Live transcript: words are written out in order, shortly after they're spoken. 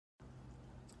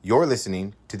You're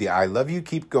listening to the I Love You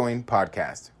Keep Going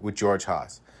podcast with George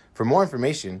Haas. For more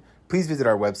information, please visit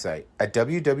our website at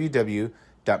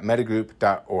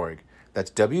www.mettagroup.org. That's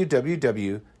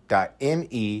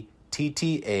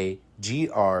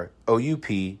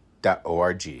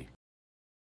www.mettagroup.org.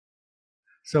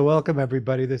 So welcome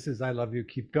everybody. This is I Love You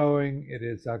Keep Going. It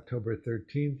is October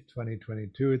 13th,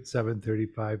 2022. It's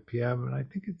 7:35 p.m. and I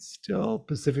think it's still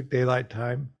Pacific Daylight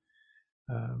Time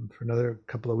for another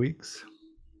couple of weeks.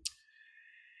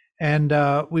 And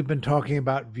we've been talking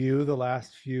about View the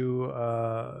last few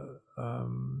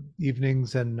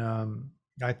evenings, and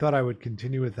I thought I would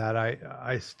continue with that.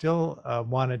 I still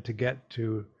wanted to get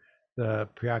to the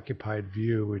preoccupied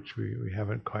view, which we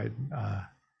haven't quite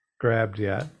grabbed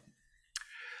yet.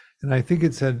 And I think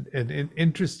it's an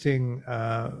interesting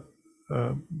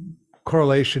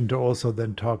correlation to also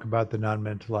then talk about the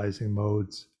non-mentalizing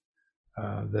modes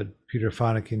that Peter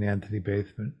Fonagy and Anthony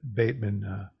Bateman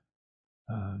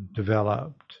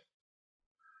developed.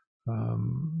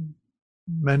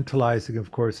 Mentalizing, of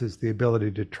course, is the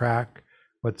ability to track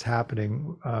what's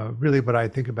happening. Really, what I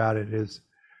think about it is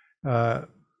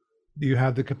you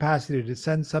have the capacity to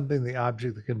sense something, the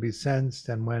object that can be sensed,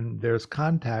 and when there's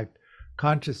contact,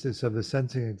 consciousness of the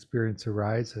sensing experience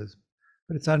arises,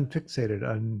 but it's unfixated,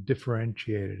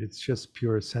 undifferentiated. It's just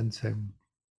pure sensing.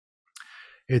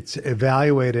 It's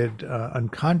evaluated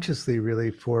unconsciously,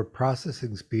 really, for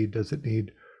processing speed. Does it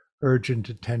need urgent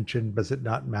attention? Does it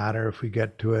not matter if we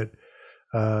get to it?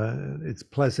 It's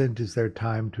pleasant. Is there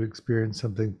time to experience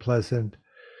something pleasant?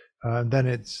 Then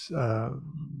it's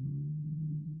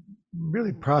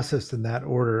really processed in that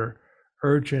order: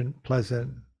 urgent,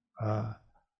 pleasant,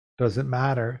 doesn't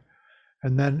matter.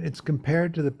 And then it's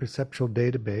compared to the perceptual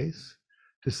database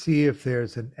to see if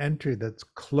there's an entry that's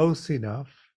close enough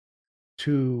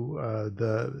to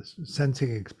the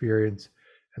sensing experience.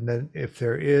 And then if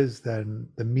there is, then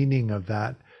the meaning of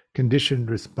that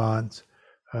conditioned response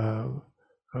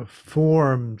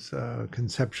forms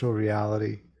conceptual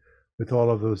reality with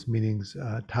all of those meanings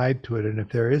tied to it. And if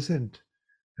there isn't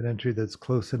an entry that's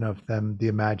close enough, then the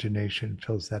imagination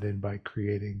fills that in by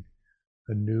creating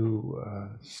a new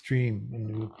stream, a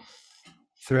new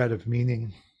thread of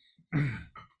meaning.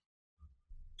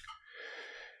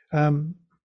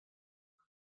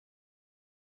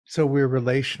 So we're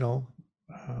relational.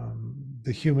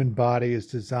 The human body is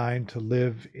designed to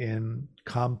live in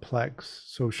complex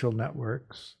social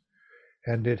networks,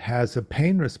 and it has a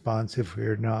pain response if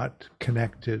we're not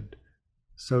connected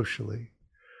socially.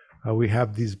 We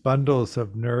have these bundles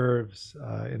of nerves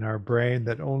in our brain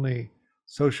that only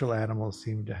social animals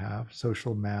seem to have,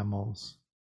 social mammals.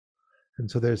 And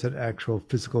so there's an actual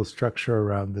physical structure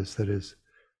around this that is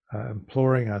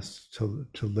imploring us to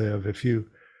live. If you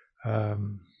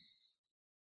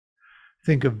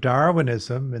think of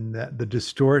Darwinism and the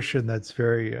distortion that's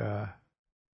very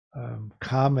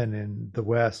common in the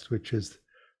West, which is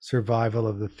survival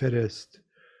of the fittest,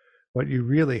 what you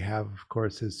really have, of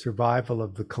course, is survival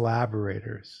of the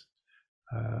collaborators.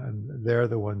 And they're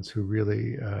the ones who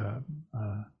really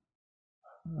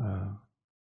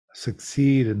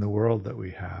succeed in the world that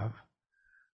we have.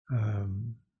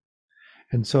 And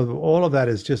so all of that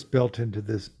is just built into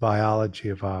this biology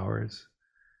of ours.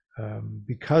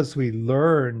 Because we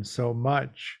learn so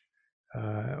much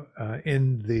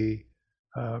in the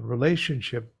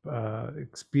relationship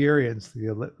experience, the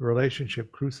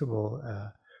relationship crucible,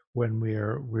 when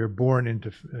we're born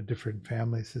into different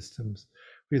family systems,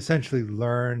 we essentially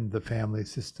learn the family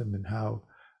system and how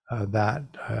that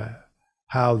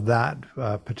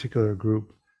particular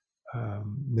group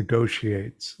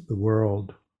negotiates the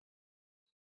world.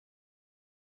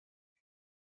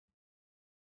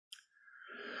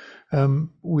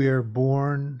 We are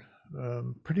born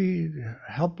pretty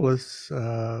helpless,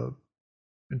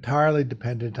 entirely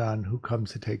dependent on who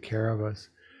comes to take care of us.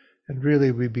 And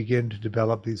really, we begin to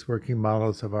develop these working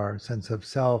models of our sense of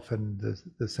self and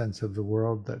the sense of the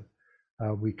world that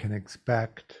we can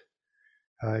expect.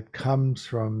 It comes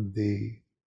from the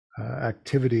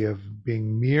activity of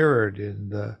being mirrored in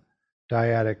the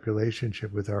dyadic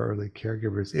relationship with our early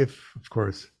caregivers, if, of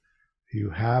course, you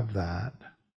have that.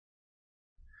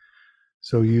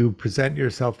 So you present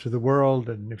yourself to the world,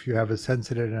 and if you have a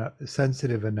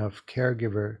sensitive enough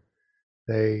caregiver,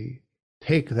 they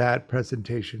take that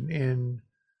presentation in,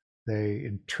 they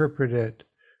interpret it,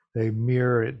 they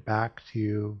mirror it back to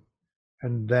you,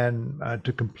 and then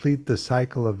to complete the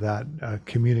cycle of that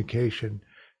communication,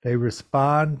 they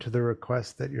respond to the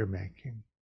request that you're making.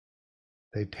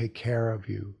 They take care of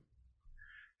you.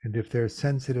 And if they're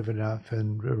sensitive enough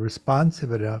and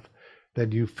responsive enough, then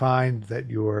you find that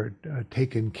you're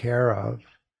taken care of,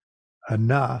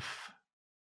 enough,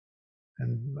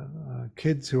 and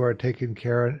kids who are taken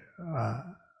care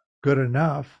good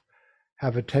enough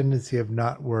have a tendency of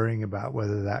not worrying about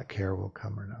whether that care will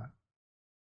come or not.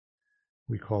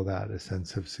 We call that a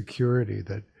sense of security,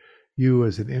 that you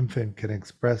as an infant can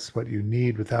express what you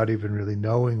need without even really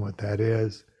knowing what that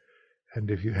is. And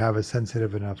if you have a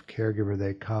sensitive enough caregiver,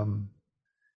 they come,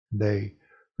 they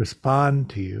respond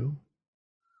to you,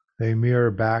 they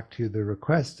mirror back to you the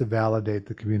request to validate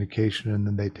the communication, and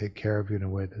then they take care of you in a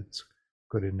way that's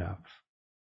good enough.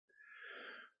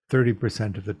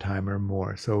 30% of the time or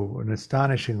more. So an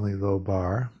astonishingly low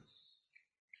bar.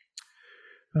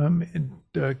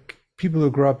 People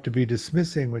who grow up to be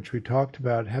dismissing, which we talked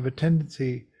about, have a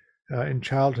tendency in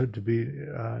childhood to be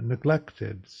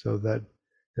neglected, so that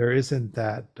there isn't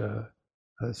that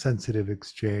sensitive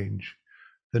exchange.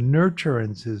 The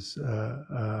nurturance is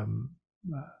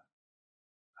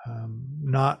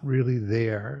not really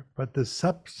there, but the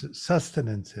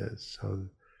sustenance is. So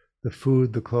the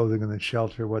food, the clothing, and the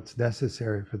shelter, what's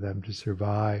necessary for them to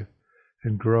survive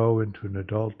and grow into an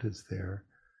adult is there.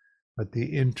 But the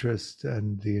interest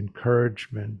and the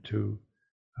encouragement to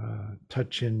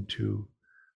touch into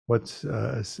what's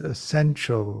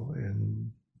essential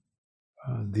in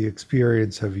the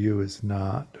experience of you is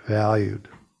not valued.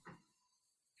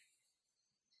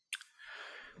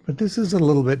 But this is a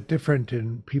little bit different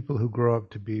in people who grow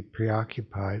up to be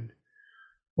preoccupied.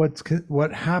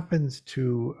 What happens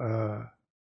to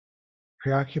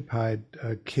preoccupied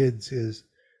kids is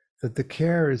that the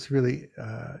care is really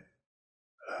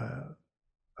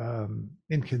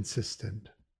inconsistent.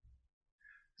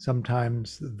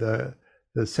 Sometimes the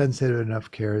sensitive enough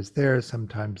care is there,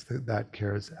 sometimes that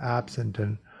care is absent,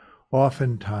 and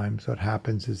oftentimes what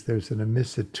happens is there's a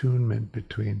misattunement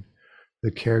between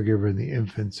the caregiver and the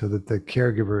infant, so that the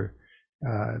caregiver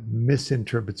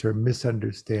misinterprets or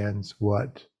misunderstands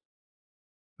what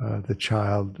the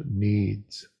child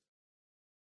needs.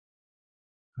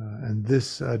 And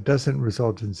this doesn't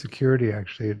result in security,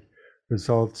 actually. It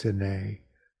results in a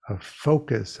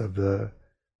focus of the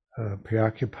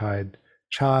preoccupied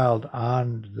child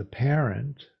on the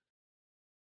parent.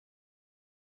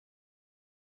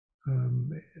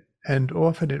 And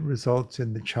often it results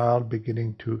in the child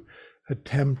beginning to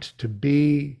attempt to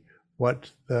be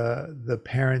what the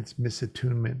parent's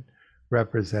misattunement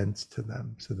represents to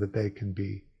them, so that they can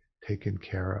be taken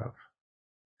care of.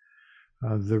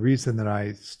 The reason that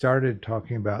I started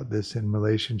talking about this in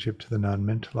relationship to the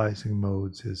non-mentalizing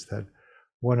modes is that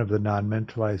one of the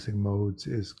non-mentalizing modes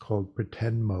is called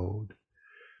pretend mode.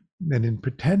 And in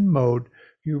pretend mode,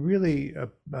 you really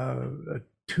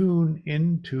tune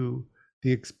into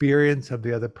the experience of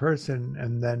the other person,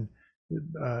 and then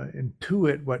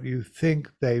intuit what you think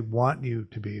they want you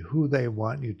to be, who they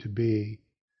want you to be,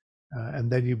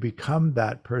 and then you become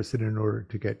that person in order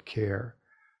to get care.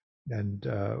 And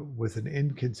with an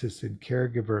inconsistent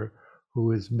caregiver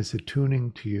who is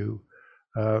misattuning to you,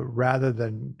 rather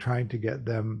than trying to get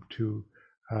them to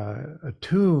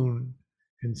attune,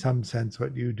 in some sense,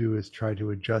 what you do is try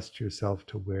to adjust yourself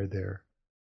to where they're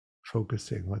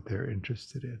focusing, what they're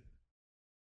interested in.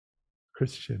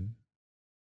 Christian.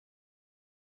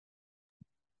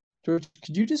 George,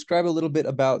 could you describe a little bit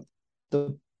about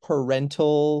the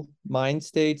parental mind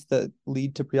states that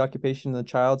lead to preoccupation in the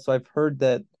child? So I've heard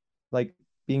that like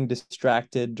being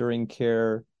distracted during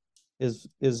care is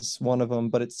one of them,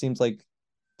 but it seems like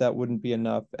that wouldn't be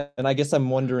enough. And I guess I'm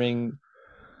wondering,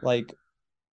 like,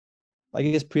 I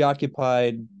guess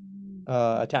preoccupied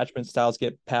attachment styles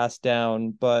get passed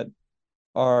down, but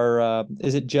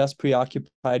is it just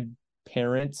preoccupied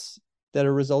parents that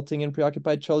are resulting in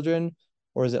preoccupied children?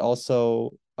 Or is it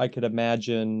also, I could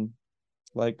imagine,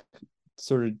 like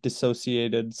sort of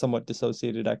somewhat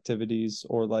dissociated activities,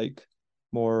 or like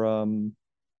more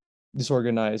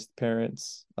disorganized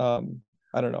parents? I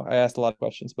don't know. I asked a lot of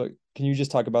questions, but can you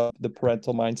just talk about the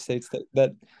parental mind states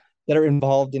that are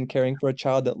involved in caring for a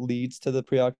child that leads to the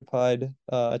preoccupied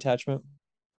attachment?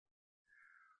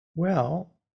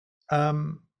 Well,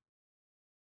 the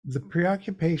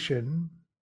preoccupation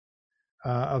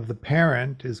of the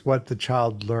parent is what the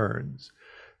child learns.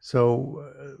 So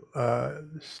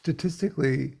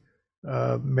statistically,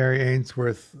 Mary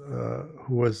Ainsworth,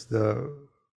 who was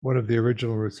one of the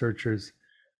original researchers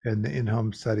in the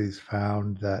in-home studies,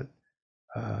 found that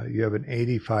you have an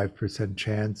 85%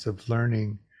 chance of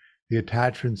learning the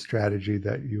attachment strategy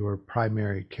that your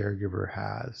primary caregiver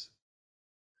has.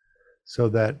 So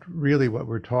that really what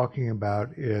we're talking about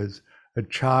is a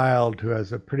child who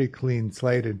has a pretty clean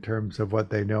slate in terms of what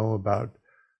they know about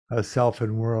self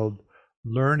and world,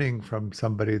 learning from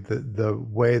somebody the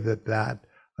way that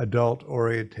adult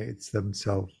orientates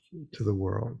themselves to the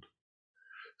world.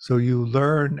 So you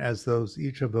learn as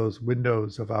each of those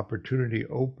windows of opportunity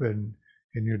open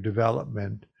in your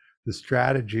development, the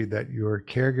strategy that your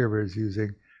caregiver is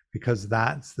using, because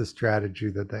that's the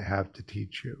strategy that they have to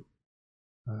teach you.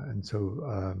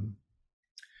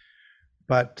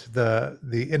 But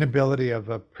the inability of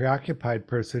a preoccupied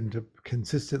person to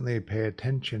consistently pay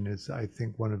attention is, I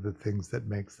think, one of the things that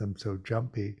makes them so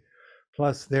jumpy.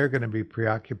 Plus, they're going to be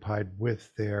preoccupied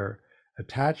with their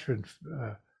attachment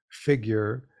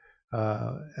figure,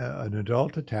 an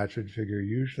adult attachment figure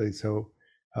usually. So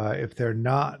if they're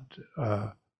not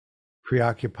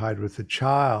preoccupied with the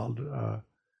child,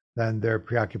 then they're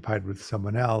preoccupied with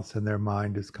someone else, and their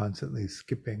mind is constantly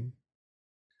skipping.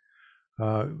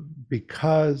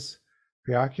 Because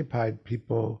preoccupied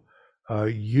people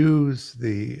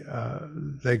they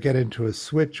get into a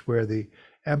switch where the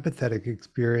empathetic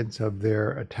experience of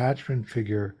their attachment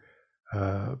figure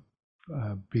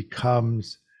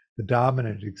becomes the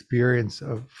dominant experience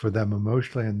for them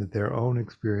emotionally, and that their own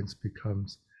experience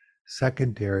becomes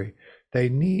secondary. They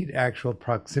need actual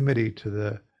proximity to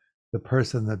the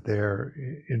person that they're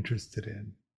interested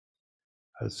in,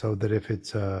 so that if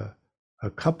it's a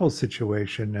couple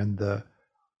situation and the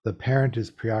parent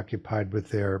is preoccupied with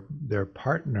their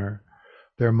partner,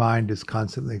 their mind is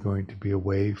constantly going to be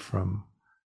away from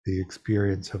the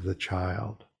experience of the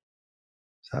child.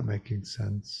 Is that making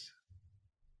sense?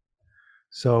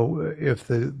 So if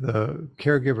the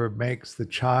caregiver makes the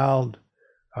child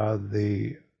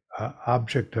the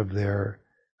object of their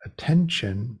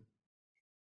attention,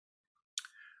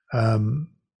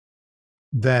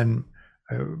 then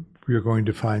you're going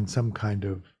to find some kind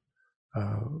of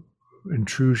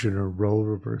intrusion or role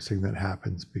reversing that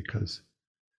happens, because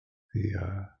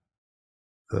the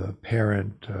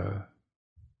parent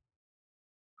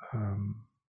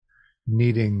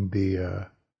needing the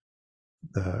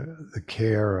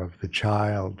care of the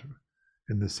child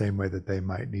in the same way that they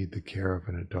might need the care of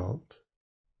an adult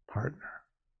partner.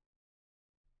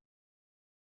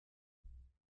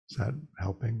 Is that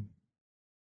helping?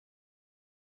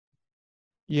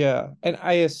 Yeah, and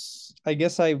I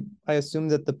guess I assume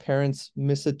that the parents'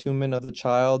 misattunement of the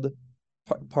child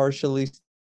partially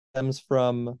stems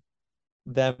from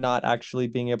them not actually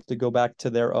being able to go back to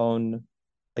their own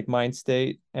like mind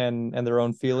state and their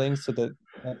own feelings, so that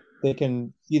they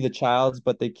can see the child's,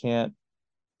 but they can't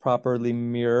properly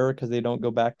mirror because they don't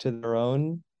go back to their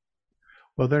own.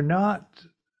 Well, they're not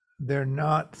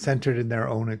centered in their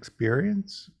own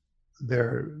experience.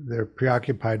 They're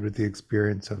preoccupied with the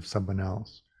experience of someone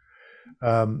else.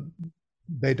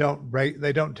 They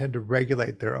don't tend to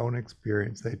regulate their own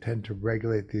experience. They tend to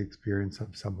regulate the experience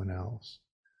of someone else.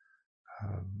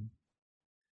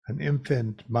 An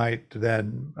infant might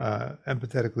then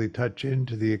empathetically touch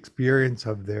into the experience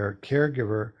of their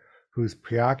caregiver, who's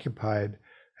preoccupied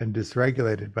and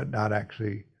dysregulated, but not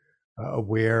actually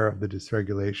aware of the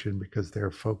dysregulation because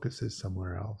their focus is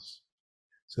somewhere else.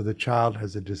 So the child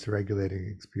has a dysregulating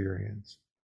experience.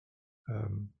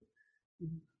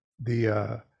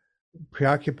 The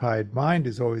preoccupied mind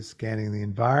is always scanning the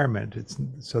environment. It's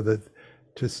so that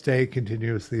to stay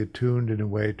continuously attuned in a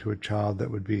way to a child that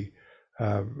would be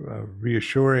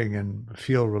reassuring and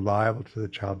feel reliable to the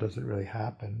child doesn't really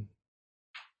happen.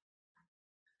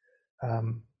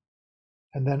 And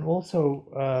then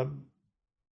also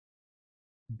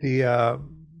they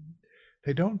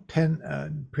don't tend,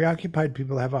 preoccupied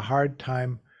people have a hard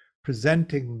time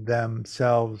presenting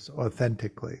themselves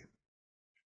authentically.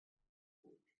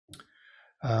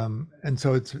 And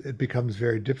so it becomes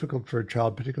very difficult for a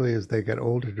child, particularly as they get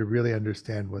older, to really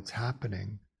understand what's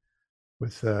happening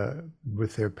with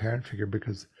their parent figure,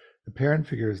 because the parent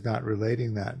figure is not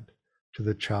relating that to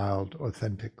the child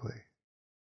authentically.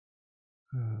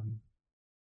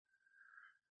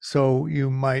 So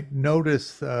you might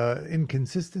notice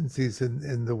inconsistencies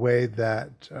in the way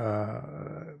that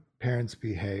parents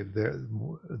behave.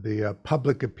 The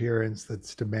public appearance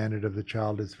that's demanded of the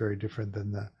child is very different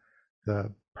than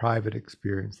the private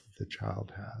experience that the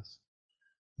child has.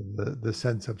 The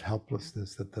sense of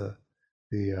helplessness that the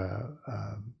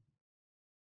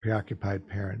preoccupied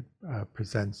parent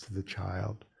presents to the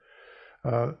child.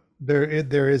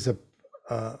 There is a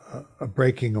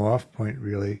breaking off point,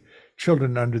 really.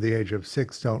 Children under the age of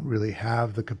 6 don't really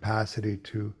have the capacity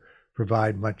to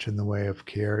provide much in the way of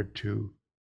care to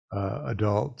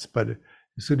adults, but as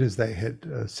soon as they hit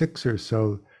 6 or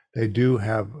so, they do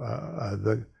have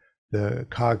the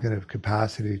cognitive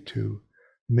capacity to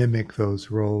mimic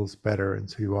those roles better. And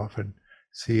so you often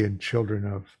see in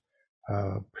children of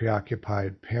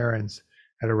preoccupied parents,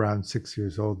 at around 6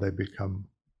 years old, they become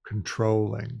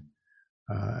controlling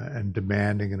and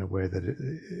demanding in a way that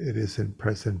it isn't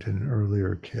present in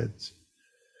earlier kids.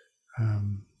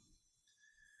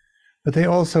 But they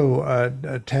also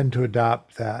tend to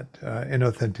adopt that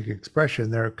inauthentic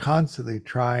expression. They're constantly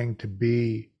trying to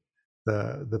be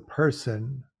the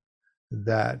person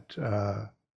that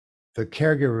the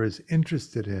caregiver is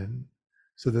interested in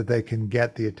so that they can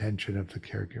get the attention of the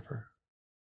caregiver.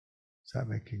 Is that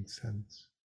making sense?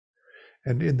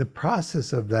 And in the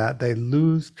process of that, they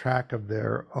lose track of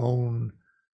their own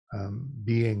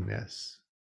beingness.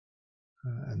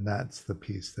 And that's the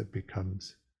piece that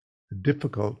becomes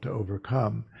difficult to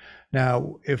overcome.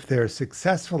 Now, if they're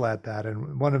successful at that,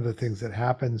 and one of the things that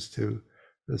happens to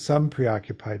some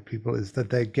preoccupied people is that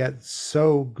they get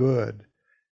so good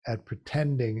at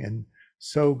pretending and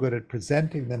so good at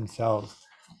presenting themselves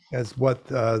as what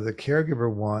the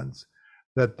caregiver wants,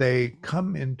 that they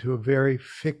come into a very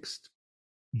fixed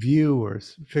view or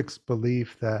fixed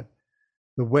belief that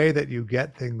the way that you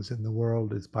get things in the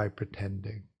world is by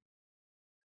pretending.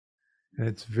 And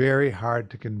it's very hard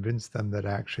to convince them that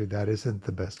actually that isn't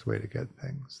the best way to get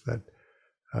things, that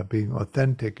being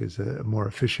authentic is a more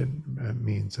efficient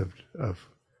means of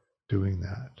doing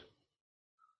that.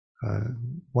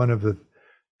 One of the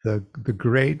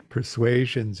great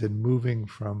persuasions in moving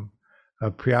from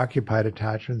a preoccupied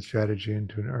attachment strategy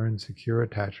into an earned secure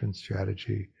attachment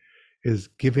strategy is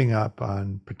giving up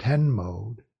on pretend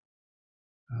mode,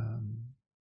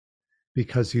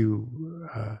 because you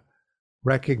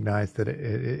recognize that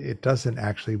it doesn't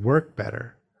actually work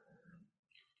better.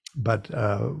 But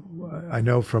I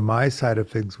know from my side of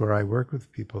things where I work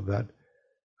with people that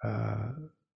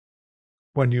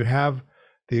when you have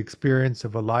the experience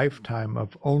of a lifetime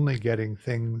of only getting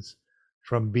things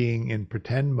from being in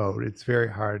pretend mode, it's very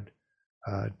hard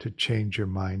to change your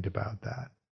mind about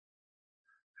that.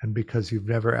 And because you've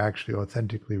never actually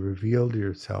authentically revealed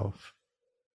yourself,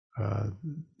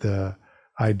 the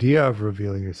idea of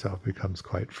revealing yourself becomes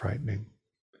quite frightening.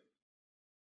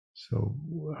 So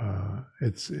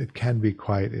it can be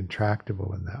quite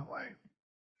intractable in that way.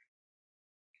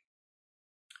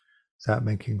 Is that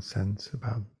making sense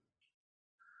about?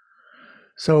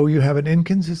 So you have an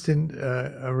inconsistent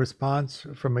response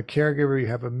from a caregiver, you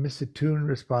have a misattuned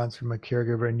response from a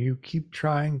caregiver, and you keep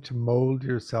trying to mold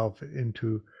yourself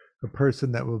into a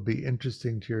person that will be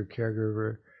interesting to your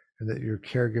caregiver and that your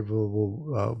caregiver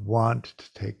will want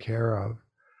to take care of.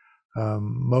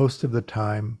 Most of the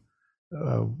time,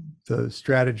 the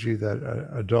strategy that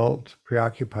adult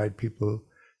preoccupied people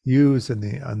use on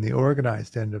the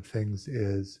organized end of things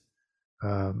is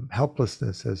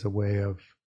helplessness as a way of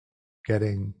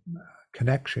getting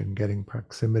connection, getting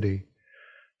proximity.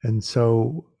 And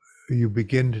so you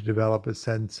begin to develop a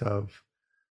sense of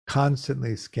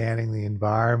constantly scanning the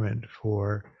environment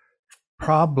for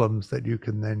problems that you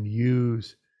can then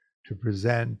use to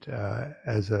present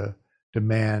as a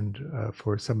demand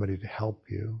for somebody to help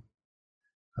you.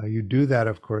 You do that,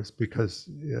 of course, because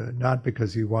not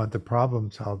because you want the problem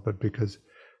solved, but because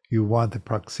you want the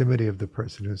proximity of the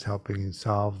person who's helping you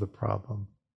solve the problem.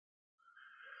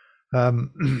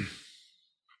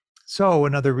 So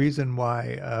another reason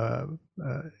why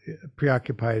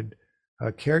preoccupied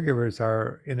caregivers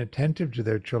are inattentive to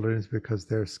their children is because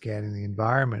they're scanning the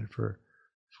environment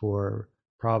for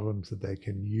problems that they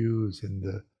can use in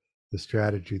the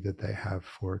strategy that they have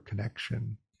for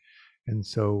connection. And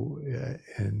so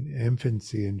in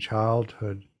infancy and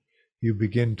childhood, you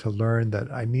begin to learn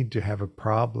that I need to have a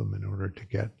problem in order to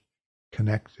get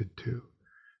connected to.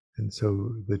 And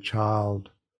so the child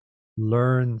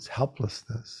learns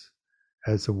helplessness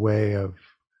as a way of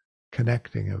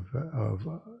connecting,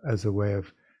 as a way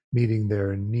of meeting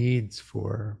their needs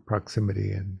for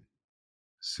proximity and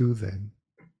soothing.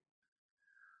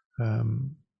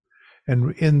 And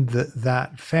in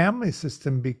that family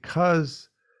system, because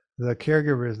the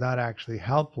caregiver is not actually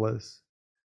helpless,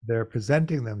 they're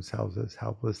presenting themselves as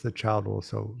helpless, the child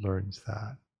also learns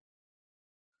that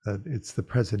it's the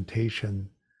presentation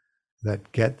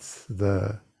that gets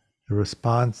the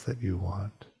response that you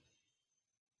want.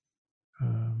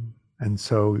 And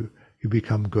so you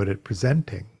become good at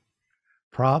presenting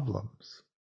problems.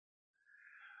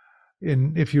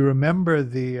 If you remember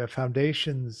the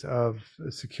foundations of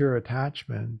secure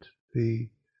attachment,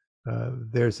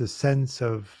 there's a sense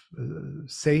of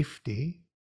safety,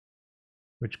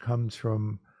 which comes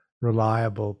from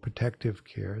reliable protective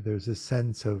care. There's a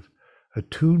sense of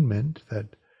attunement that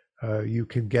you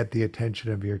can get the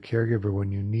attention of your caregiver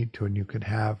when you need to, and you can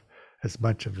have as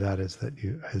much of that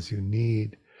as you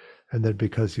need. And that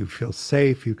because you feel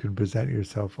safe, you can present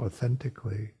yourself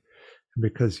authentically. And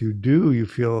because you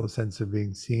feel a sense of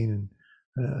being seen and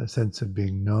a sense of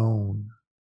being known.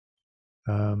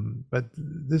 But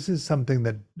this is something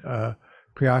that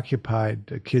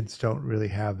preoccupied kids don't really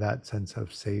have that sense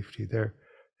of safety.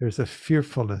 There's a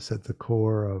fearfulness at the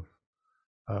core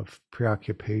of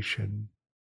preoccupation.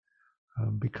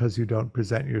 Because you don't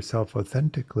present yourself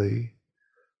authentically,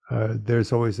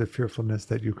 there's always a fearfulness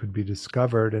that you could be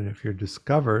discovered, and if you're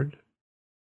discovered,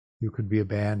 you could be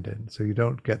abandoned. So you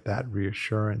don't get that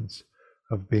reassurance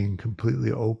of being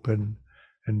completely open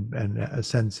and a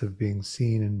sense of being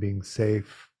seen and being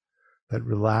safe that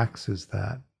relaxes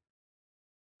that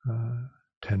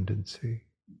tendency.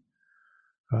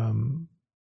 One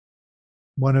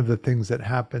of the things that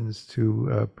happens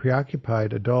to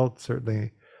preoccupied adults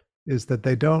certainly is that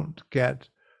they don't get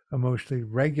emotionally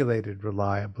regulated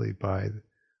reliably by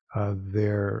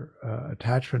their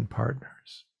attachment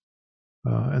partners.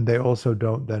 And they also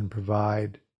don't then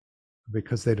provide,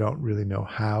 because they don't really know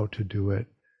how to do it,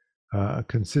 a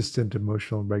consistent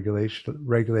emotional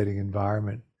regulating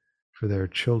environment for their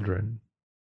children.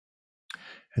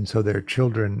 And so their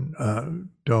children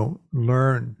don't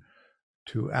learn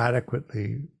to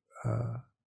adequately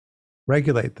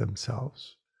regulate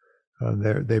themselves.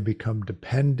 They become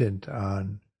dependent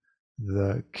on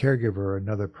the caregiver,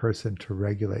 another person, to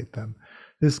regulate them.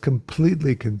 This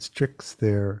completely constricts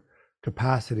their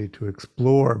capacity to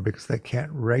explore because they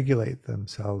can't regulate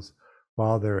themselves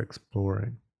while they're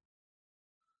exploring.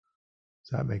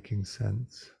 Is that making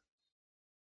sense?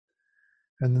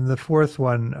 And then the fourth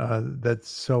one that's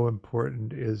so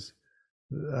important is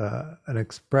an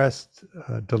expressed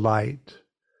delight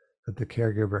that the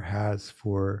caregiver has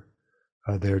for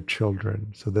their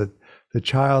children, so that the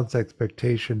child's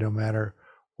expectation, no matter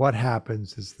what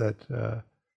happens, is that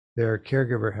their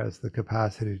caregiver has the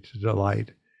capacity to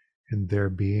delight in their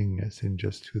beingness, in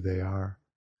just who they are.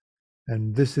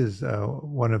 And this is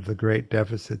one of the great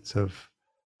deficits of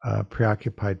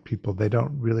preoccupied people. They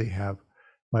don't really have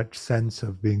much sense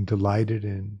of being delighted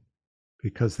in,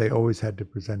 because they always had to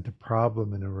present a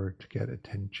problem in order to get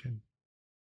attention.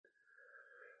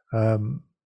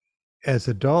 As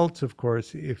adults, of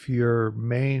course, if your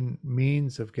main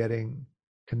means of getting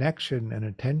connection and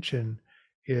attention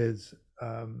is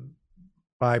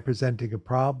by presenting a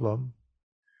problem,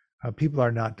 people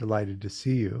are not delighted to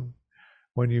see you.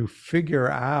 When you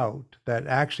figure out that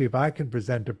actually, if I can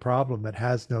present a problem that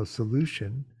has no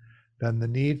solution, then the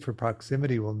need for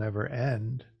proximity will never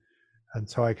end. And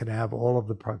so I can have all of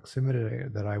the proximity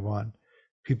that I want.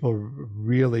 People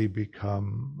really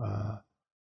become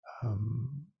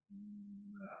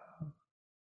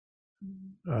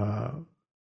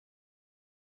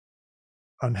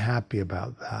unhappy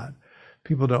about that.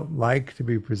 People don't like to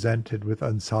be presented with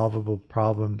unsolvable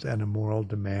problems and a moral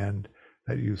demand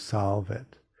that you solve it.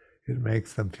 It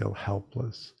makes them feel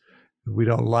helpless. We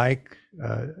don't like,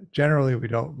 generally, we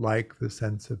don't like the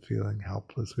sense of feeling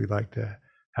helpless. We like to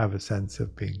have a sense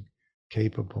of being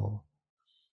capable.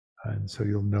 And so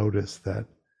you'll notice that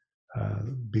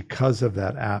because of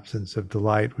that absence of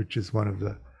delight, which is one of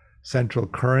the central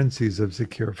currencies of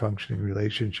secure functioning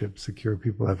relationships, secure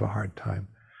people have a hard time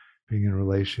being in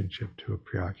relationship to a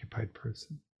preoccupied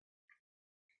person.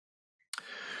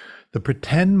 The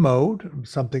pretend mode,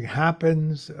 something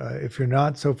happens. If you're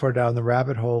not so far down the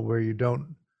rabbit hole where you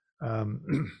don't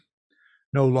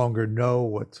no longer know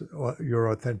what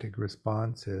your authentic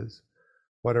response is,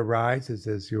 what arises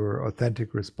is your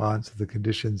authentic response to the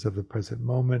conditions of the present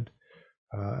moment.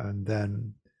 And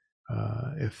then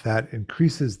if that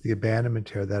increases the abandonment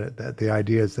here, that the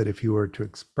idea is that if you were to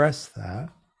express that,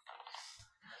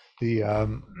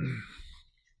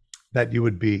 that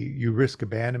you risk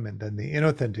abandonment, then the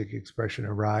inauthentic expression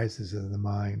arises in the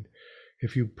mind.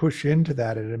 If you push into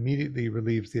that, it immediately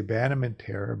relieves the abandonment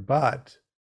terror, but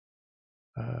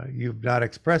you've not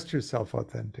expressed yourself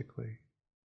authentically.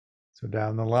 So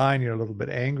down the line, you're a little bit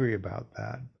angry about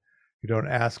that. You don't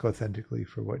ask authentically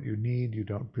for what you need. You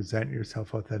don't present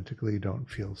yourself authentically. You don't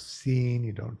feel seen.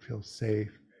 You don't feel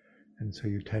safe. And so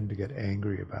you tend to get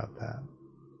angry about that.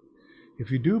 If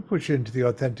you do push into the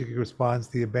authentic response,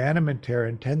 the abandonment terror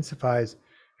intensifies,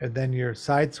 and then you're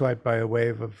sideswiped by a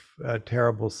wave of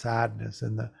terrible sadness.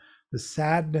 And the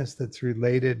sadness that's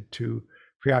related to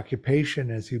preoccupation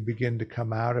as you begin to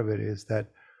come out of it is that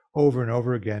over and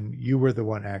over again, you were the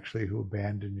one actually who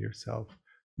abandoned yourself.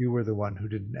 You were the one who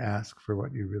didn't ask for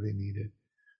what you really needed.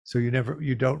 So you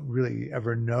don't really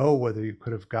ever know whether you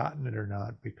could have gotten it or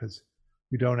not, because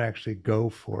you don't actually go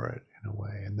for it in a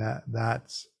way. And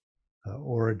that's the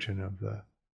origin of the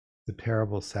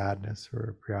terrible sadness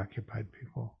for preoccupied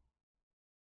people.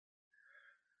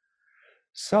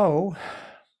 So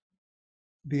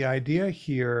the idea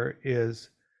here is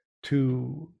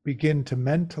to begin to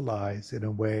mentalize in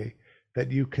a way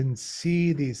that you can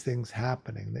see these things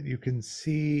happening, that you can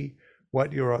see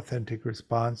what your authentic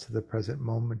response to the present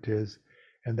moment is,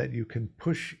 and that you can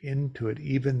push into it,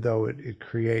 even though it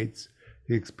creates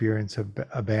the experience of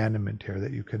abandonment here,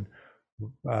 that you can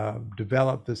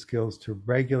develop the skills to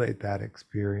regulate that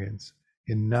experience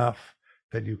enough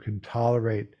that you can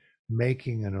tolerate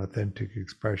making an authentic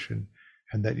expression,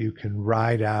 and that you can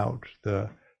ride out the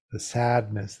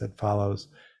sadness that follows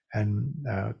and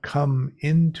come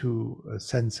into a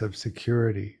sense of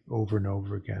security over and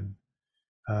over again.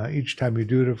 Each time you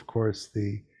do it, of course,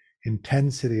 the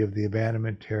intensity of the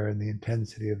abandonment here and the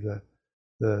intensity of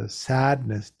the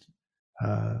sadness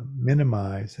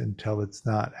minimize until it's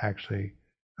not actually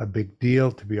a big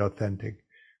deal to be authentic.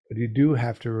 But you do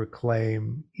have to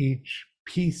reclaim each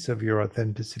piece of your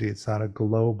authenticity. It's not a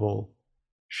global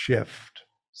shift.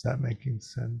 Is that making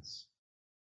sense?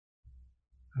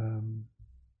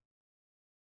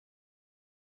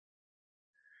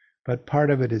 But part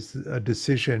of it is a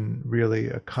decision, really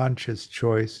a conscious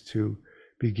choice to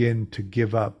begin to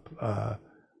give up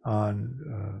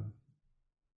on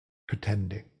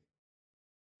pretending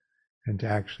and to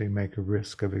actually make a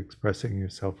risk of expressing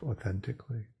yourself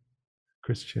authentically.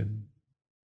 Christian.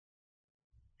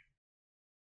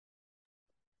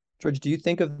 George, do you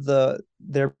think of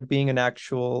there being an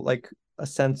actual, like, a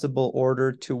sensible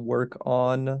order to work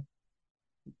on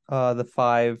the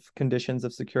 5 conditions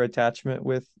of secure attachment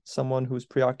with someone who's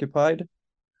preoccupied?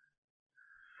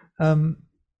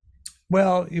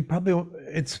 Well,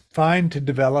 it's fine to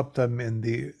develop them in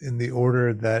the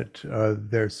order that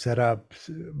they're set up,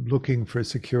 looking for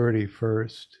security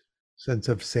first, sense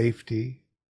of safety.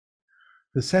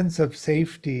 The sense of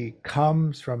safety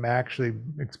comes from actually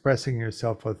expressing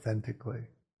yourself authentically.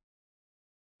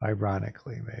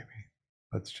 Ironically, maybe.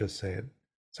 Let's just say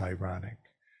it's ironic.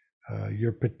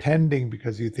 You're pretending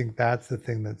because you think that's the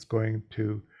thing that's going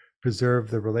to preserve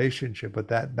the relationship, but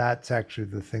that's actually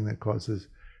the thing that causes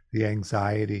the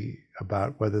anxiety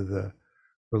about whether the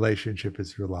relationship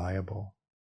is reliable.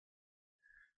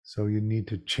 So you need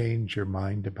to change your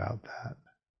mind about that.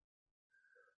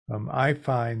 I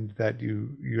find that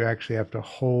you actually have to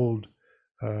hold,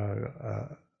 you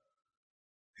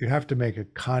have to make a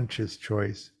conscious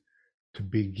choice to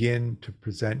begin to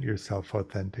present yourself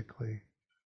authentically.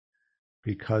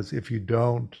 Because if you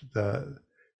don't, the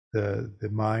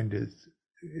mind is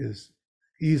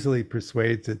easily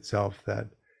persuades itself that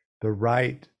the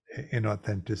right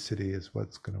inauthenticity is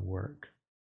what's going to work.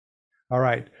 All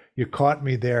right, you caught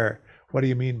me there. What do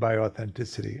you mean by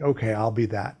authenticity? Okay, I'll be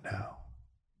that now.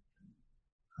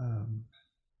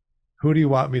 Who do you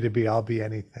want me to be? I'll be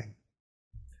anything.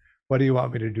 What do you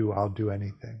want me to do? I'll do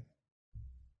anything.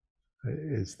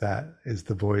 Is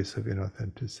the voice of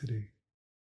inauthenticity.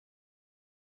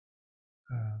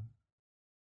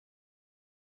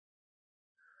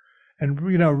 And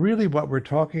really what we're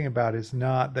talking about is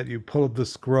not that you pull the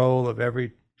scroll of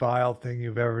every vile thing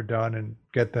you've ever done and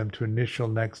get them to initial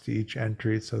next to each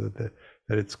entry so that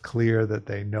it's clear that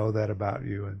they know that about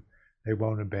you and they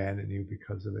won't abandon you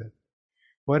because of it.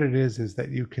 What it is that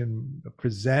you can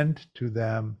present to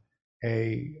them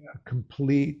a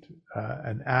complete,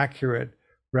 an accurate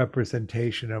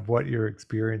representation of what your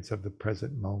experience of the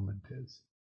present moment is.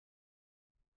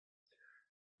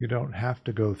 You don't have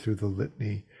to go through the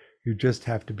litany. You just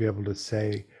have to be able to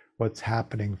say what's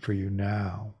happening for you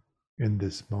now in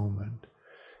this moment.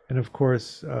 And of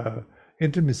course,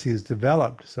 intimacy is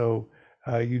developed, so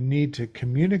you need to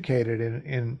communicate it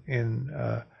in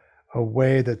a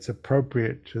way that's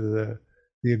appropriate to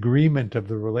the agreement of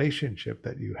the relationship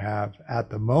that you have at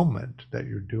the moment that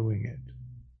you're doing it.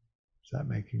 Is that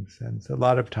making sense? A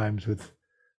lot of times with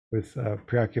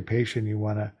preoccupation, you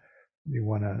want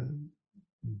to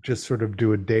just sort of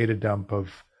do a data dump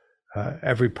of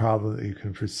every problem that you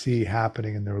can foresee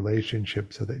happening in the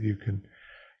relationship so that you can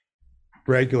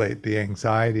regulate the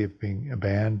anxiety of being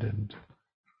abandoned.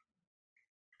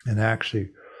 And actually,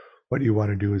 what you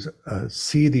want to do is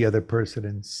see the other person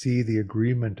and see the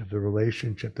agreement of the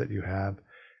relationship that you have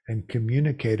and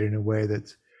communicate in a way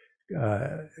that's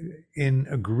in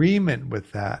agreement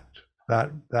with that.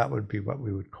 That would be what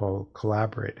we would call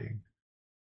collaborating.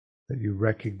 That you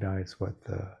recognize what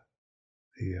the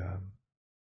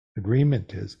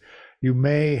agreement is. You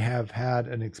may have had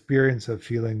an experience of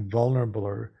feeling vulnerable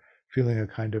or feeling a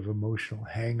kind of emotional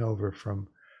hangover from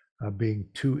being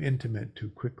too intimate too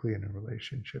quickly in a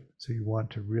relationship. So you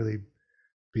want to really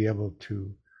be able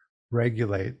to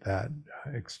regulate that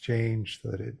exchange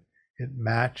so that it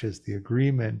matches the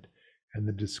agreement, and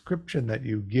the description that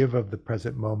you give of the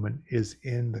present moment is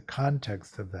in the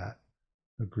context of that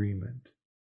agreement.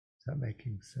 Is that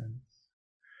making sense?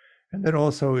 And then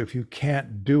also, if you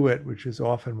can't do it, which is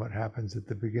often what happens at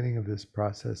the beginning of this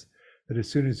process, that as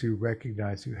soon as you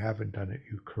recognize you haven't done it,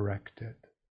 you correct it.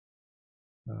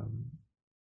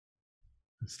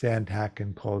 Stan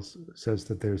Tatkin says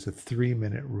that there's a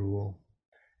 3-minute rule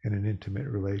in an intimate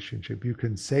relationship. You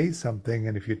can say something,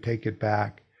 and if you take it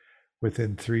back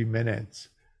within 3 minutes,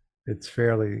 it's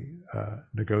fairly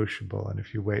negotiable. And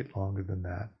if you wait longer than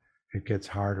that, it gets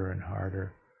harder and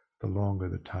harder the longer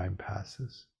the time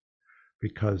passes,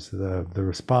 because the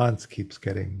response keeps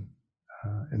getting,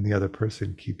 and the other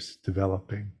person keeps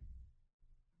developing.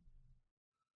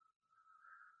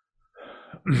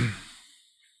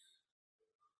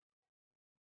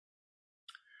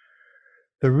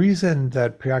 The reason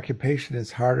that preoccupation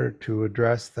is harder to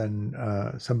address than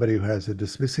somebody who has a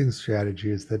dismissing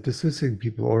strategy is that dismissing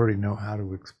people already know how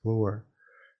to explore.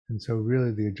 And so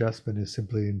really the adjustment is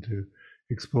simply into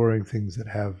exploring things that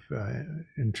have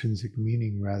intrinsic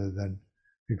meaning rather than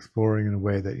exploring in a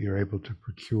way that you're able to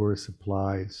procure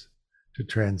supplies to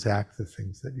transact the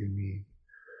things that you need.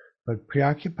 But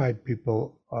preoccupied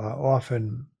people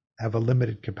often have a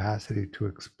limited capacity to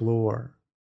explore.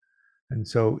 And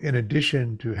so in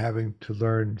addition to having to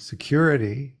learn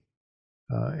security,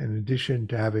 in addition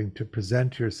to having to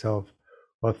present yourself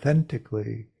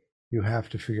authentically, you have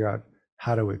to figure out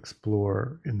how to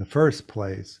explore in the first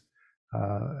place.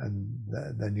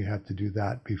 Then you have to do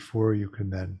that before you can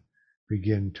then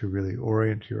begin to really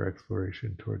orient your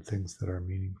exploration toward things that are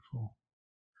meaningful.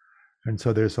 And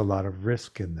so there's a lot of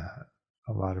risk in that,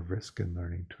 a lot of risk in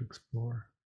learning to explore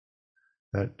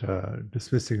that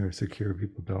dismissing or secure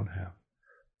people don't have.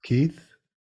 Keith?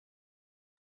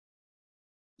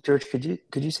 George,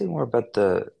 could you say more about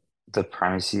the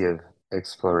primacy of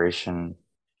exploration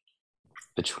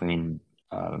between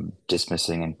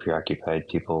dismissing and preoccupied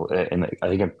people? And I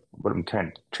think what I'm kind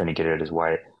of trying to get at is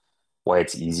why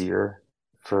it's easier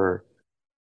for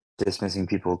dismissing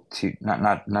people to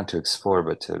not to explore,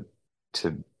 but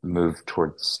to move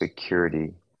towards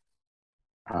security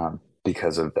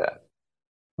because of that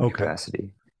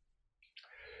capacity.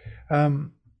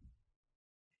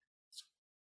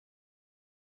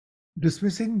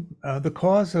 Dismissing, the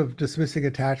cause of dismissing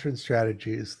attachment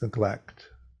strategy is neglect,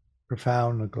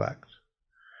 profound neglect.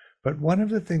 But one of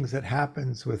the things that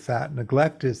happens with that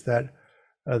neglect is that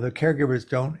the caregivers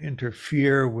don't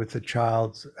interfere with the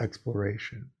child's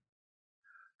exploration.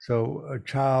 So a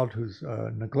child who's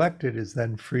neglected is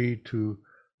then free to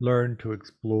learn to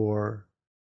explore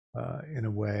in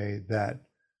a way that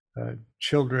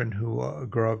children who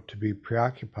grow up to be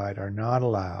preoccupied are not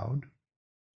allowed.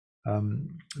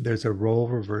 There's a role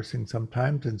reversing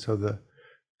sometimes, and so the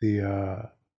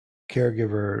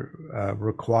caregiver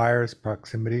requires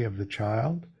proximity of the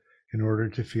child in order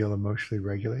to feel emotionally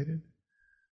regulated.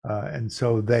 And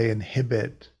so they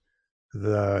inhibit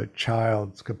the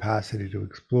child's capacity to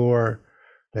explore.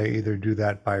 They either do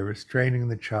that by restraining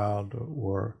the child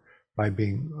or by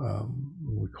being,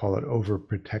 we call it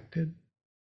overprotecting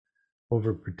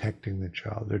the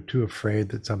child. They're too afraid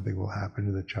that something will happen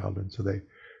to the child, and so they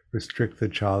restrict the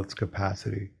child's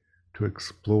capacity to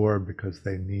explore because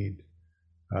they need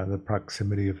the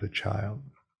proximity of the child.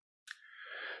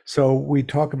 So we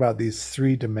talk about these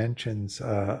 3 dimensions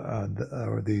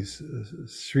or these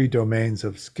 3 domains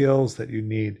of skills that you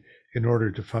need in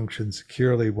order to function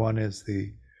securely. One is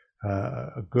a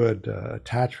good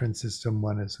attachment system,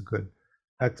 one is a good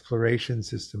exploration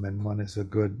system, and one is a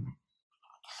good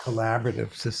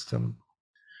collaborative system.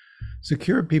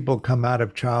 Secure people come out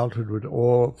of childhood with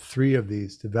all 3 of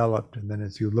these developed, and then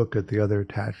as you look at the other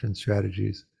attachment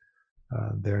strategies,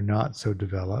 they're not so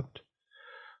developed.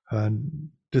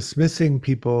 Dismissing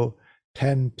people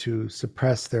tend to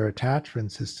suppress their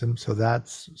attachment system, so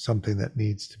that's something that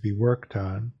needs to be worked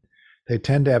on. They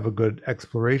tend to have a good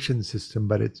exploration system,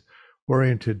 but it's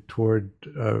oriented toward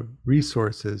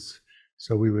resources,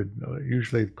 so we would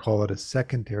usually call it a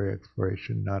secondary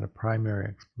exploration, not a primary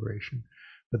exploration.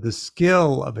 But the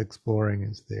skill of exploring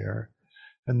is there,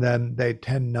 and then they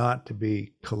tend not to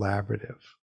be collaborative.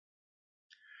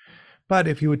 But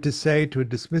if you were to say to a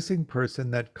dismissing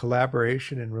person that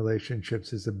collaboration in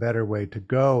relationships is a better way to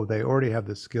go, they already have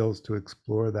the skills to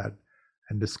explore that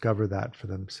and discover that for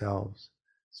themselves.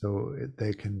 So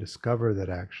they can discover that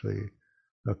actually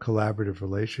a collaborative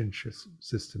relationship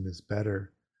system is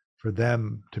better for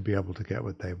them to be able to get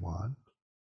what they want.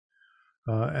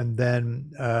 And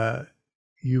then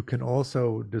you can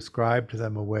also describe to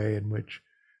them a way in which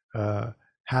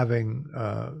having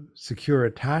secure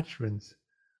attachments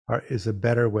is a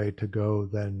better way to go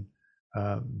than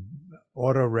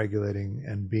auto-regulating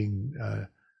and being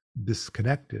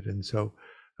disconnected. And so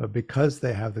because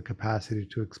they have the capacity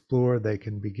to explore, they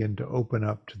can begin to open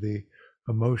up to the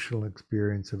emotional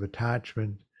experience of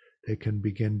attachment. They can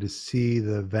begin to see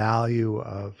the value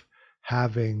of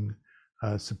having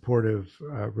supportive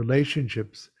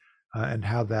relationships and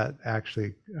how that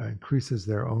actually increases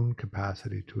their own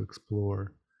capacity to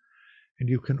explore. And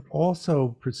you can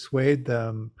also persuade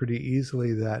them pretty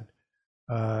easily that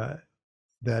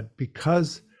that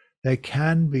because they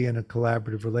can be in a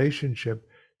collaborative relationship,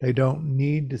 they don't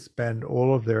need to spend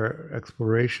all of their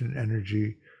exploration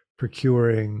energy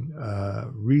procuring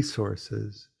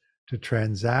resources to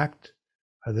transact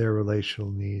their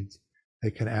relational needs.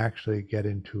 They can actually get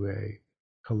into a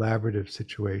collaborative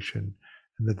situation,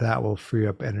 and that will free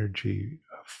up energy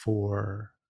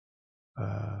for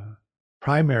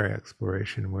primary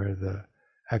exploration, where the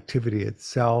activity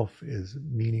itself is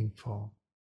meaningful.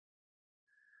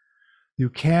 You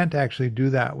can't actually do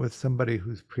that with somebody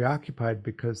who's preoccupied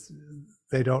because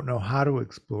they don't know how to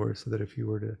explore. So that if you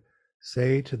were to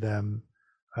say to them,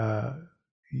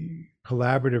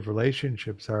 collaborative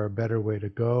relationships are a better way to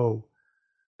go,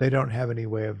 they don't have any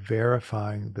way of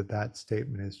verifying that that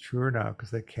statement is true or not,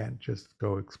 because they can't just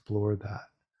go explore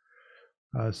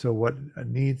that. So what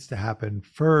needs to happen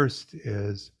first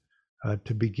is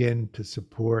to begin to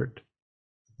support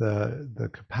the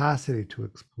capacity to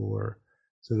explore,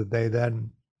 so that they then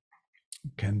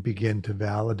can begin to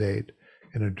validate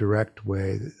in a direct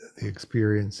way the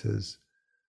experiences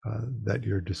that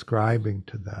you're describing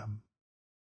to them.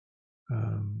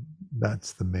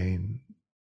 That's the main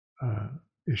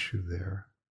issue there.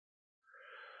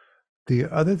 The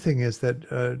other thing is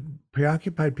that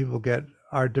preoccupied people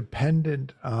are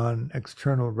dependent on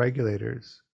external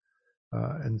regulators.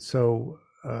 And so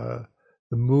the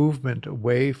movement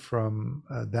away from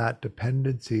that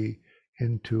dependency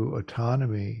into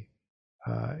autonomy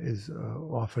is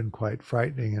often quite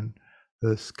frightening. And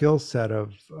the skill set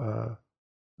of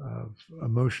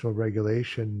emotional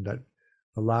regulation that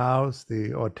allows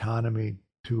the autonomy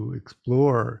to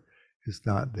explore is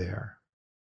not there.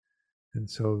 And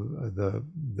so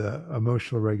the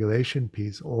emotional regulation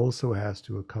piece also has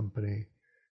to accompany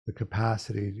the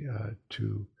capacity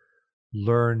to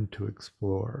learn to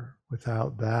explore.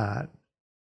 Without that,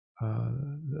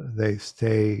 they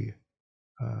stay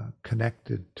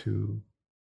connected to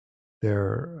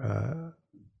their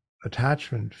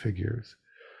attachment figures.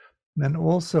 And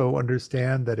also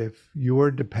understand that if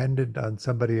you're dependent on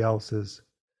somebody else's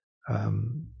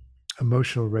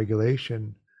emotional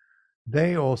regulation,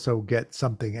 they also get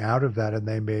something out of that, and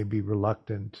they may be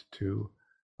reluctant to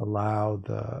allow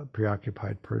the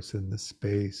preoccupied person the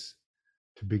space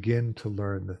to begin to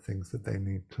learn the things that they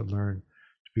need to learn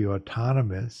to be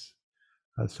autonomous.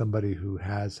 Somebody who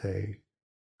has a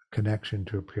connection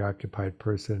to a preoccupied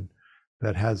person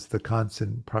that has the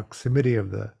constant proximity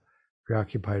of the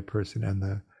preoccupied person and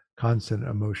the constant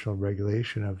emotional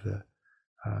regulation of the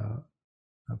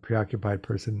preoccupied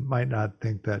person might not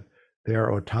think that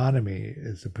their autonomy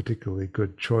is a particularly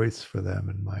good choice for them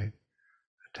and might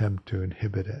attempt to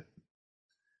inhibit it.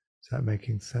 Is that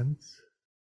making sense?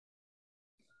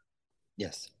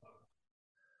 Yes.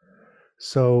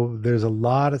 So there's a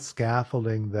lot of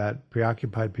scaffolding that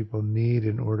preoccupied people need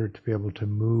in order to be able to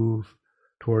move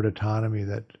toward autonomy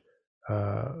that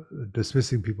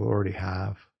dismissing people already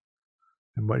have.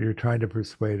 And what you're trying to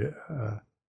persuade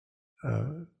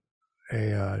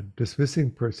a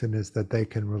dismissing person is that they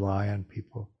can rely on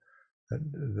people,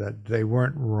 that they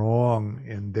weren't wrong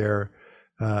in their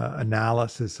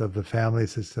analysis of the family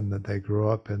system that they grew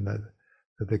up in, that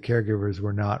the caregivers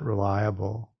were not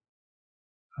reliable,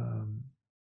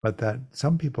 but that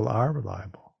some people are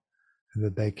reliable and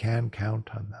that they can count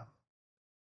on them.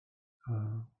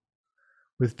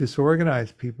 With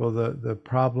disorganized people, the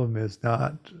problem is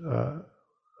not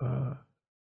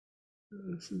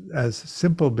as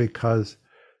simple, because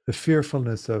the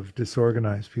fearfulness of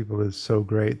disorganized people is so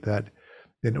great that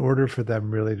in order for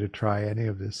them really to try any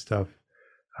of this stuff,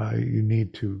 you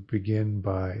need to begin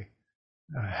by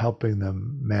helping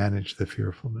them manage the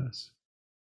fearfulness.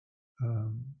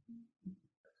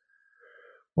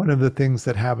 One of the things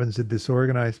that happens to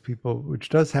disorganized people, which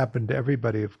does happen to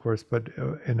everybody, of course, but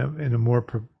in a more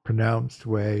pronounced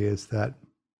way, is that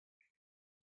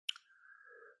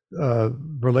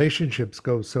relationships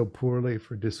go so poorly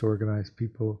for disorganized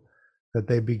people that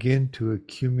they begin to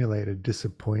accumulate a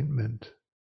disappointment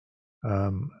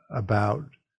about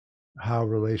how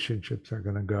relationships are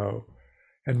going to go.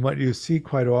 And what you see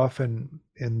quite often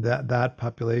in that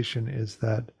population is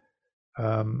that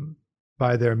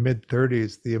by their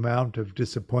mid-30s, the amount of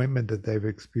disappointment that they've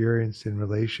experienced in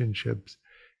relationships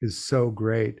is so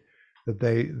great that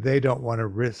they don't want to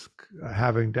risk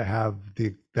having to have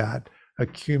that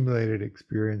accumulated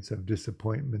experience of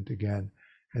disappointment again,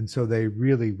 and so they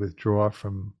really withdraw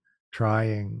from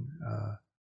trying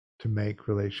to make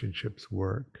relationships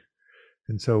work.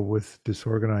 And so with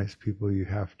disorganized people, you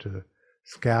have to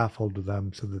scaffold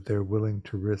them so that they're willing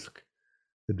to risk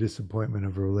the disappointment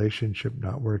of a relationship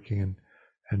not working,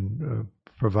 and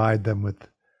provide them with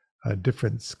a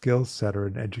different skill set or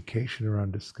an education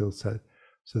around a skill set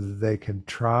so that they can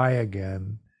try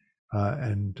again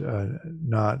and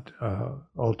not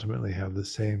ultimately have the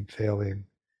same failing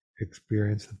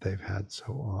experience that they've had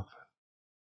so often.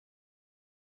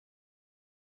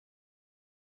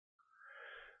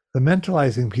 The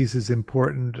mentalizing piece is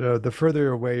important. The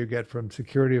further away you get from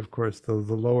security, of course, the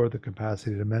lower the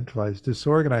capacity to mentalize.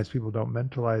 Disorganized people don't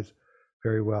mentalize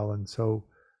very well, and so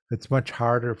it's much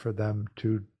harder for them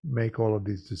to make all of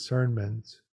these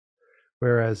discernments,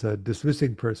 whereas a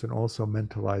dismissing person also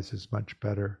mentalizes much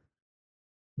better.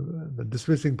 The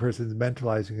dismissing person's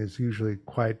mentalizing is usually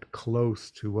quite close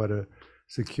to what a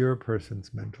secure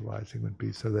person's mentalizing would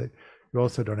be, so that you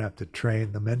also don't have to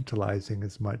train the mentalizing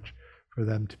as much for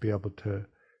them to be able to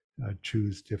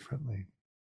choose differently.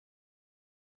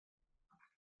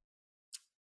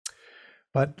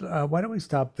 But why don't we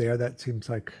stop there? That seems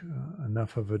like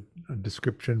enough of a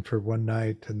description for one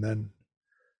night, and then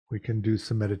we can do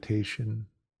some meditation.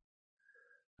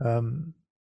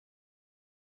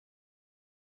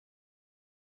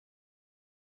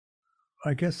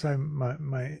 I guess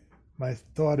my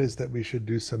thought is that we should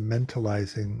do some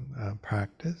mentalizing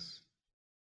practice.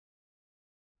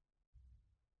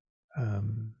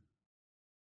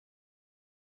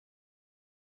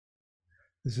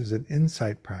 This is an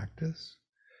insight practice.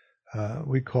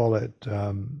 We call it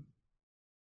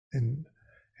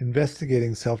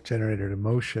investigating self-generated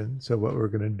emotion. So what we're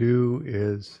going to do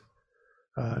is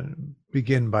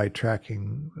begin by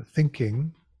tracking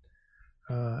thinking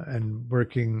and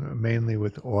working mainly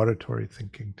with auditory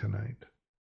thinking tonight.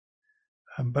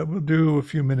 But we'll do a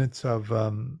few minutes of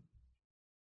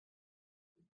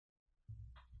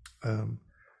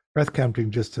breath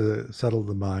counting just to settle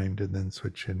the mind, and then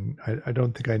switch in. I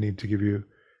don't think I need to give you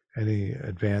any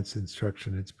advanced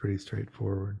instruction. It's pretty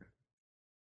straightforward.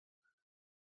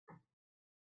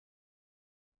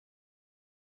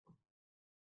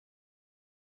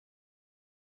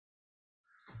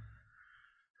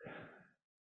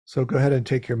 So go ahead and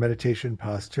take your meditation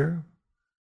posture.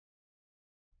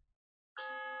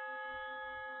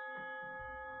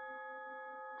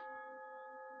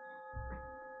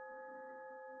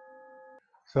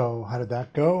 So how did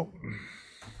that go?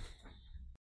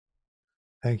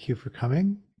 Thank you for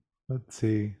coming. Let's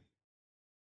see.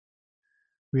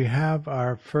 We have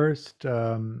our first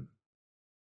level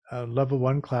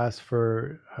 1 class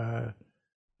for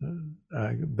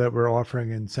that we're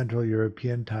offering in Central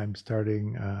European time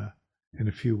starting in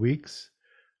a few weeks.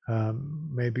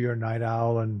 Maybe you're a night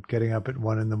owl and getting up at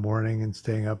 1 in the morning and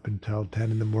staying up until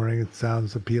 10 in the morning. It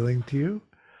sounds appealing to you.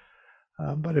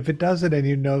 But if it doesn't, and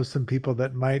you know some people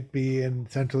that might be in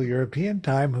Central European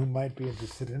time who might be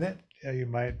interested in it, you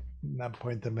might not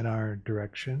point them in our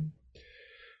direction.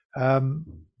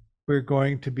 We're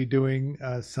going to be doing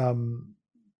some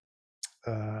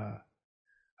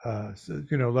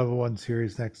level 1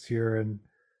 series next year, and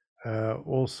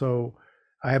also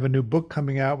I have a new book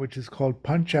coming out which is called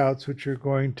Punch Outs, which you're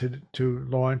going to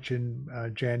launch in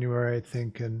January, I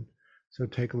think, and so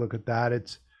take a look at that.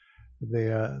 It's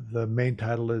the main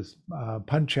title is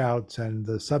Punch Outs, and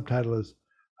the subtitle is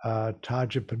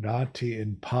Tajapanati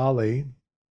in Pali.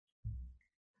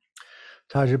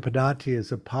 Tajapanati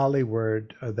is a Pali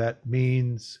word that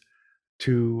means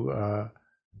to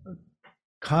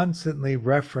constantly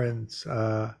reference,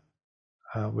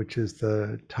 which is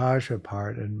the Taja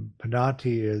part, and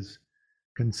Panati is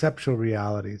conceptual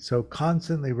reality. So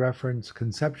constantly reference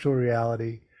conceptual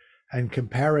reality and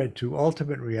compare it to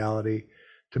ultimate reality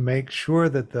to make sure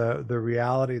that the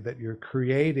reality that you're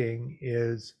creating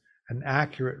is an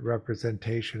accurate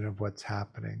representation of what's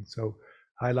happening. So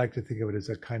I like to think of it as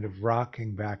a kind of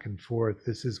rocking back and forth.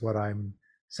 This is what I'm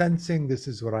sensing. This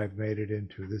is what I've made it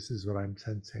into. This is what I'm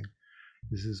sensing.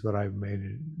 This is what I've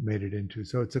made it into.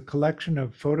 So it's a collection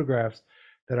of photographs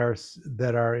that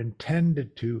are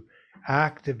intended to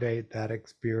activate that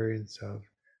experience of,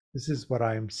 this is what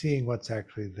I am seeing, what's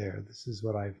actually there. This is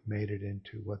what I've made it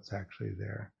into, what's actually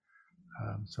there.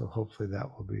 So hopefully that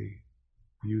will be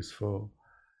useful.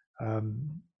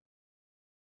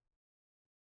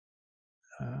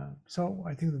 So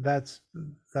I think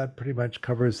that pretty much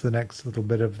covers the next little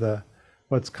bit of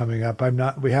what's coming up.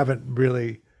 We haven't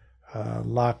really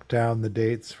locked down the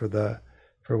dates for the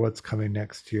for what's coming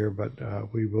next year, but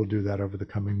we will do that over the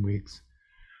coming weeks.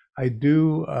 I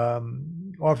do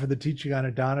offer the teaching on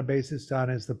a Dana basis.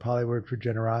 Dana is the Pali word for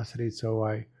generosity, so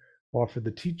I offer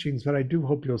the teachings, but I do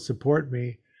hope you'll support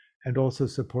me and also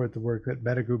support the work that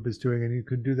Metagroup is doing, and you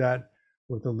can do that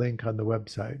with a link on the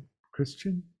website.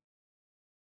 Christian?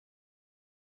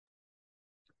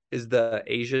 Is the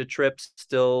Asia trip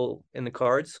still in the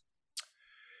cards?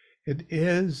 It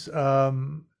is,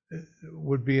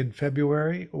 would be in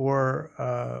February or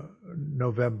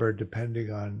November,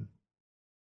 depending on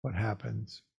what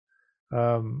happens.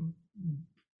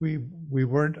 We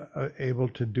weren't able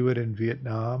to do it in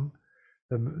Vietnam.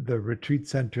 The retreat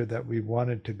center that we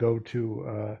wanted to go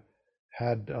to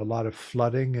had a lot of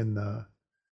flooding in the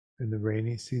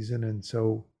rainy season, and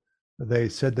so they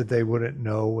said that they wouldn't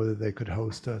know whether they could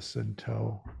host us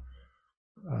until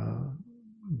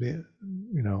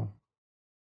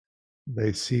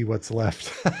they see what's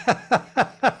left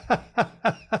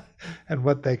and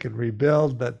what they can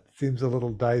rebuild. That seems a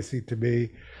little dicey to me.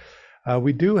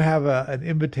 We do have an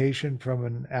invitation from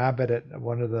an abbot at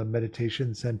one of the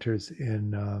meditation centers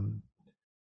in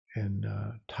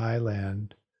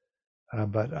Thailand,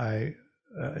 but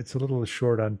it's a little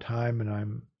short on time, and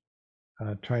I'm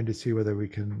trying to see whether we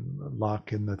can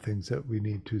lock in the things that we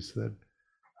need to so that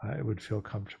it would feel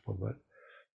comfortable. But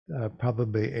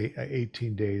probably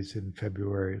 18 days in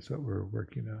February is what we're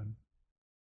working on.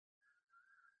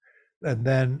 And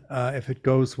then if it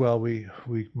goes well, we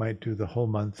might do the whole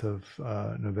month of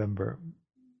November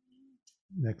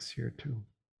next year too.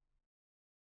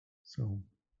 So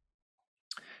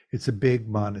it's a big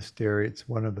monastery. It's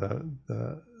one of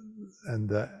the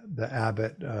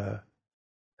abbot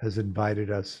has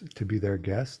invited us to be their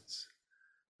guests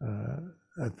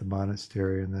at the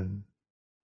monastery, and then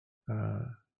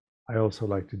I also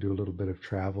like to do a little bit of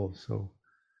travel, so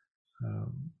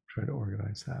try to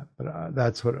organize that. But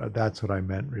that's what I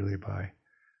meant really by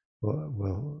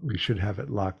we should have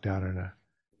it locked down in a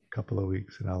couple of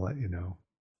weeks, and I'll let you know.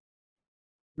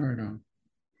 Right on.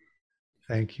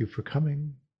 Thank you for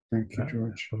coming. Thank you,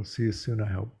 George. We'll see you soon, I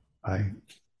hope. Bye.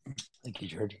 Thank you,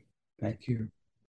 George. Thank you.